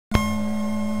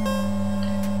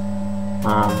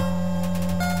After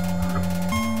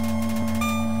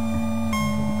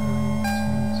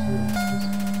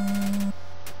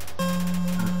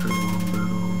a long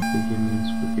battle, the humans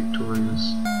were victorious.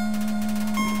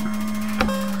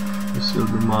 They sealed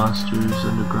the monsters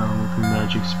underground with a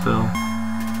magic spell.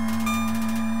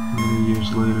 Many years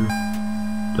later, ...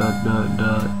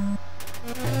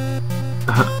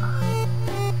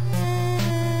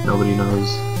 Nobody knows.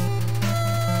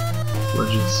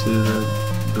 Legends say that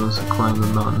those who climb the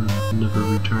mountain never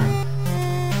return.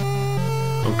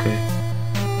 Okay.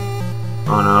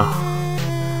 Oh no.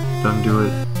 Don't do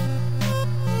it.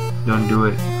 Don't do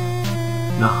it.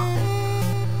 No.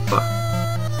 Fuck.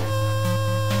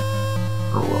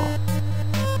 Oh well.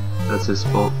 That's his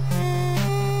fault.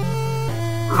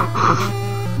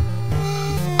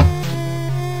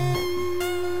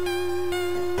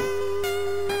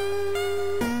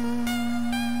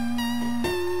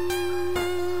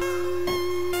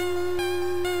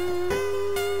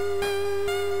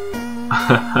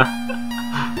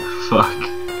 Fuck.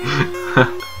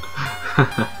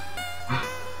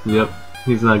 Yep,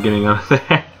 he's not getting out of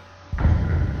there.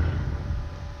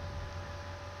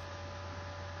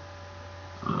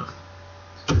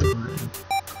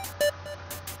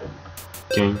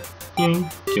 Gang, gang,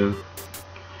 gang,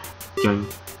 gang,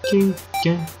 gang,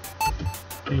 gang, gang,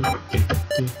 gang,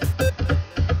 gang.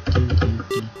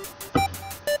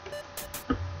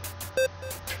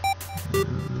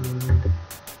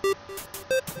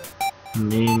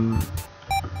 Name.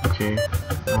 Okay.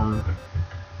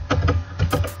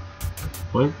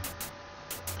 What?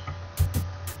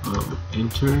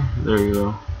 Enter. There you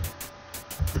go.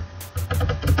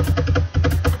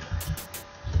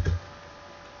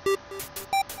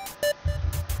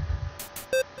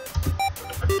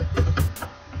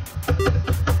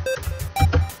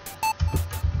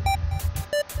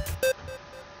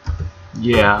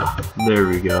 Yeah, there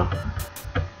we go.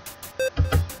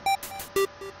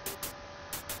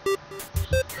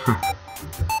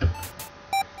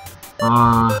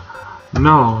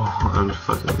 No, I'm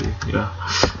fucking with you, yeah.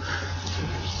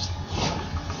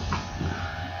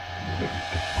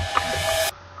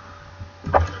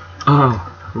 Oh,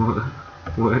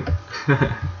 what?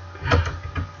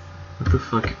 What the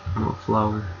fuck? I'm a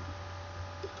flower.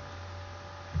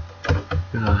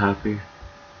 You're not happy.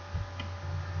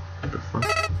 What the fuck?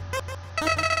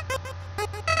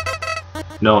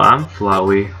 No, I'm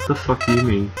Flowey. What the fuck do you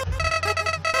mean?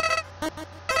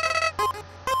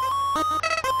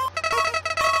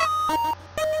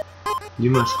 You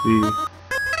must be...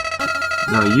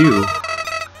 No, you.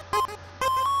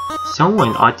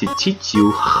 Someone ought to teach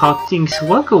you how things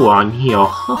work around here.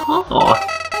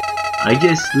 I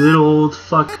guess little old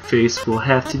fuckface will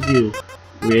have to do.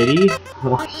 Ready?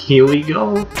 Oh, here we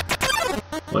go.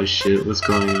 Oh shit, what's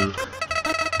going on?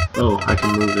 Oh, I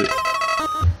can move it.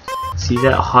 See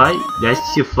that heart?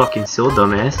 That's your fucking soul,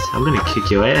 dumbass. I'm gonna kick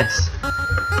your ass.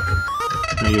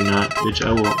 No, you're not, bitch.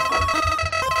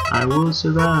 I will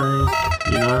survive.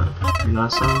 You're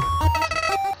not some?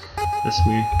 That's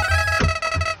me.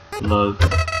 Love.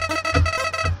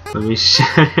 Let me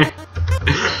share.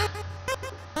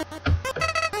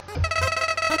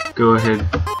 Go ahead.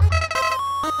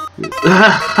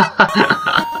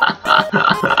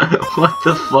 What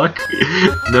the fuck?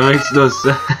 That makes no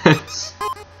sense.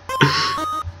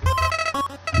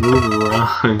 Move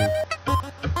around.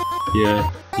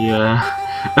 Yeah.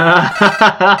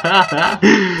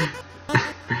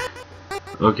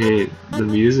 Okay, the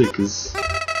music is...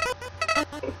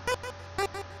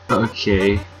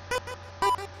 Okay.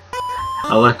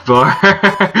 I like bar.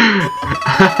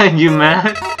 You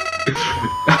mad?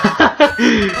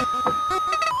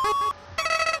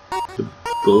 The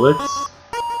bullets?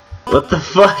 What the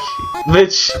fuck?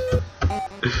 Bitch!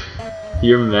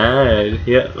 You're mad.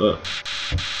 Yeah.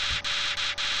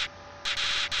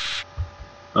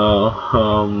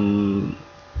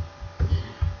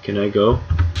 Can I go?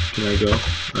 Can I go?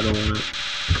 I don't want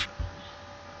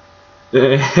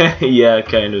it. Yeah,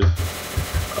 kind of.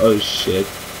 Oh shit.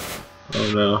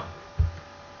 Oh no.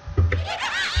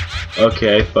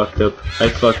 Okay, I fucked up.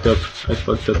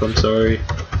 I'm sorry.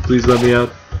 Please let me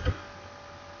out.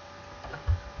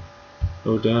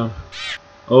 Oh damn.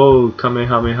 Oh,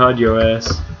 Kamehameha your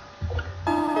ass.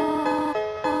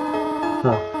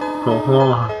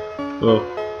 Oh,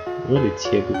 我的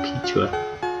切个屁球。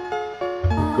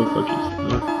Go fuck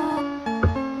yourself.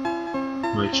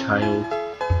 My child.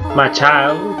 My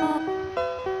child!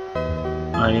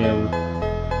 I am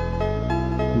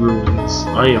ruins.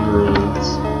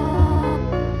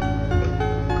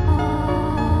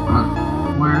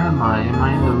 Where am I? Am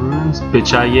I in the ruins?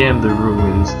 Bitch, I am the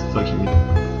ruins. Fuck you.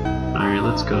 Alright,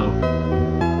 let's let's go.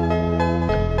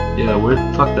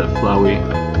 Yeah, fuck that Flowey.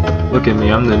 Look at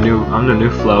me, I'm the new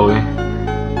Flowey.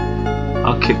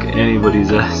 I'll kick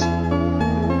anybody's ass.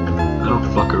 I don't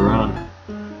fuck around.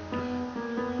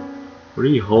 What are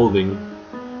you holding?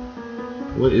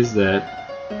 What is that?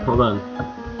 Hold on.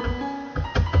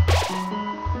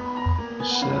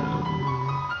 Shadow.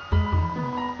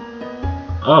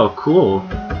 Oh, cool.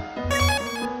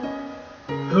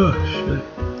 Oh shit.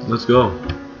 Let's go.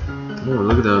 Oh,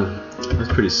 look at that.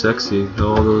 That's pretty sexy.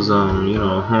 All those you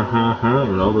know,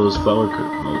 and all those flower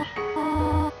curls.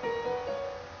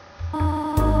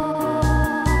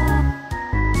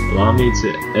 Allow me to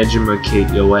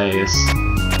educate your ass.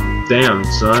 Damn,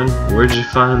 son, where'd you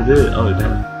find it? Oh,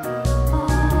 damn.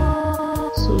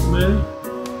 So many.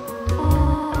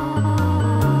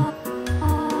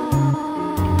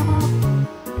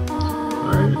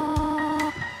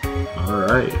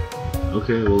 Alright.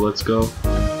 Okay, well, let's go.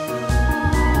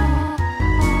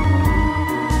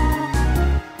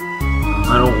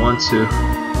 I don't want to.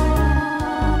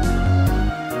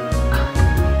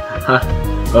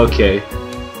 Okay.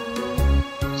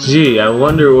 Gee, I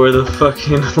wonder where the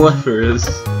fucking lever is.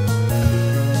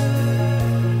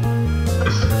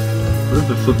 What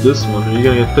if I flip this one? Are you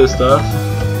gonna get pissed off?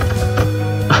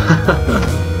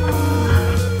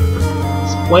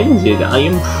 Splendid! I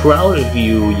am proud of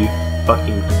you, you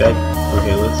fucking fat.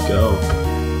 Okay, let's go.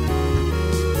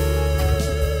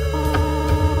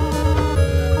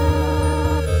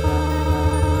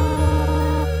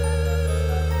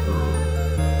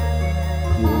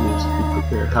 You need to be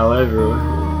prepared. However,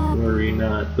 worry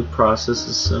not, the process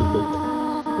is simple.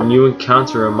 When you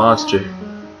encounter a monster,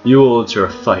 you will enter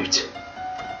a fight.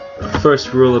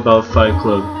 First rule about Fight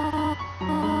Club.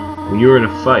 When you're in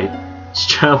a fight,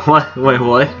 what? Wait,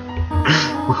 what?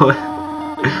 What?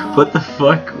 What the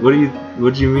fuck? What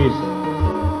do you mean?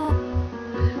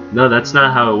 No, that's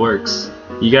not how it works.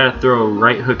 You gotta throw a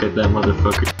right hook at that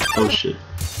motherfucker. Oh shit.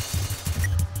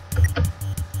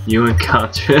 You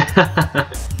encounter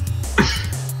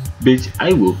bitch,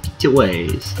 I will beat your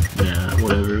ass. Nah,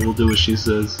 whatever, we'll do what she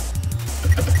says.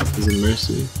 Is it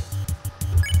mercy?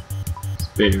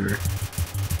 Spare.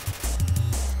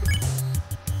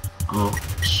 Oh,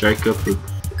 strike up or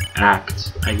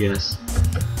act, I guess.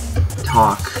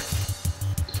 Talk.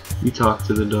 You talk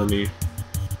to the dummy.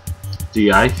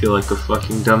 Gee, I feel like a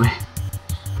fucking dummy.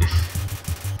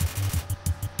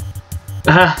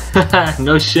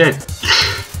 No shit.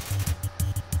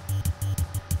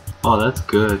 Oh, that's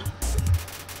good.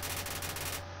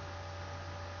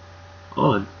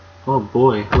 Oh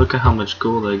boy, look at how much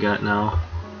gold I got now.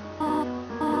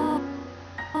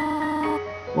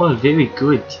 Oh, very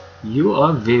good. You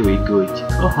are very good.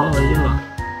 Oh yeah.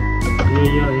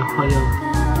 Yeah.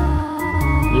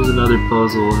 There's another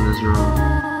puzzle in this room.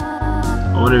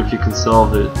 I wonder if you can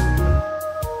solve it.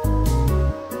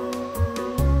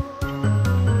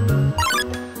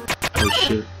 Oh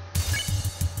shit.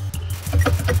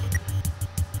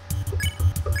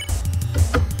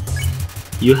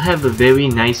 You have a very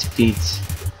nice feet.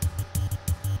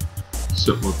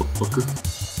 So motherfucker.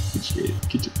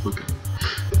 Get the fuck out.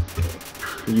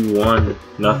 You won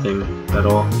nothing at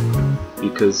all.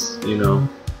 Because, you know.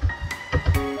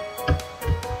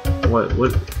 What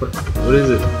is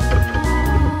it?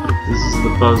 This is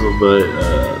the puzzle, but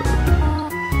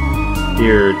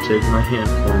here, take my hand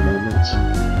for a moment.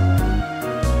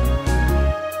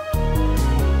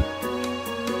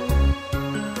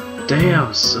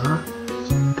 Damn, son.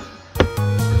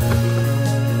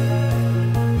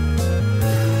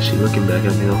 She looking back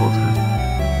at me the whole time.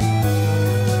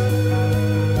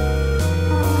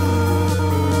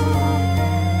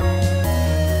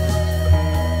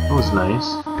 That was nice.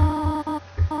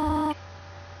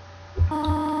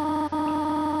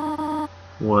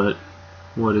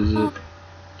 What is it?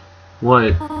 What?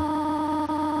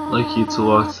 I'd like you to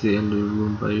walk to the end of the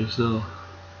room by yourself.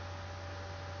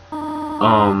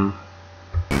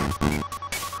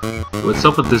 What's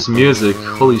up with this music?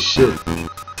 Holy shit.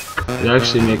 It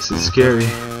actually makes it scary.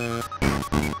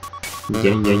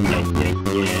 Okay,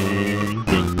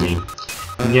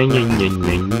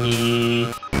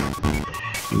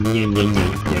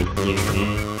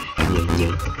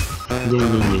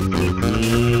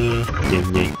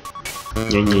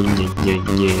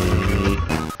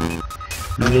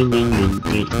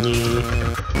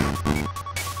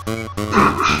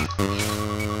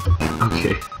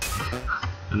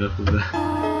 enough of that.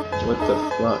 What the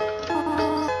fuck?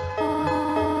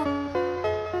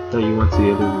 Thought you went to the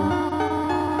other room.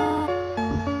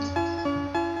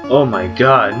 Oh my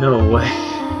god, no way.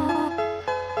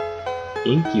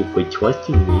 Thank you for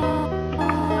trusting me.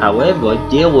 However,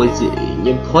 there was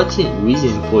important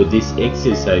reason for this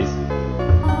exercise.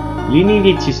 You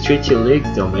needed to stretch your legs,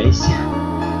 dumbass.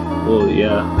 Oh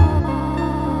yeah.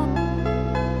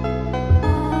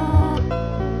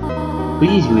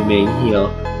 Please remain here.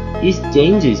 It's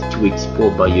dangerous to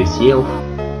explore by yourself.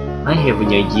 I have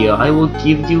an idea. I will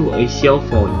give you a cell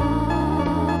phone.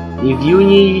 If you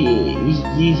need,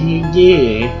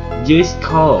 yeah, just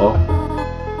call.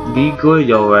 Be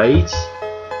good, alright?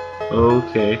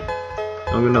 Okay.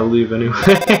 I'm gonna leave anyway.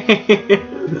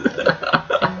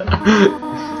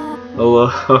 Hello.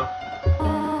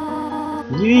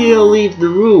 You didn't leave the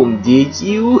room, did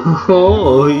you?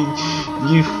 Oh,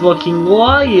 you fucking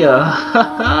liar!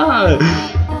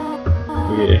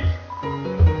 Okay.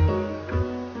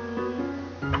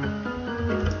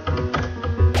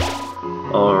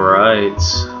 Alright.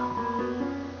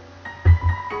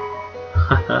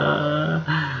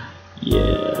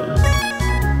 Yeah.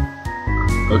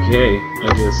 Okay,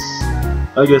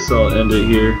 I guess I'll end it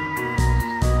here.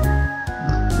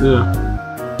 Yeah,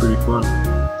 pretty fun.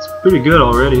 It's pretty good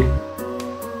already.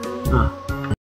 Huh.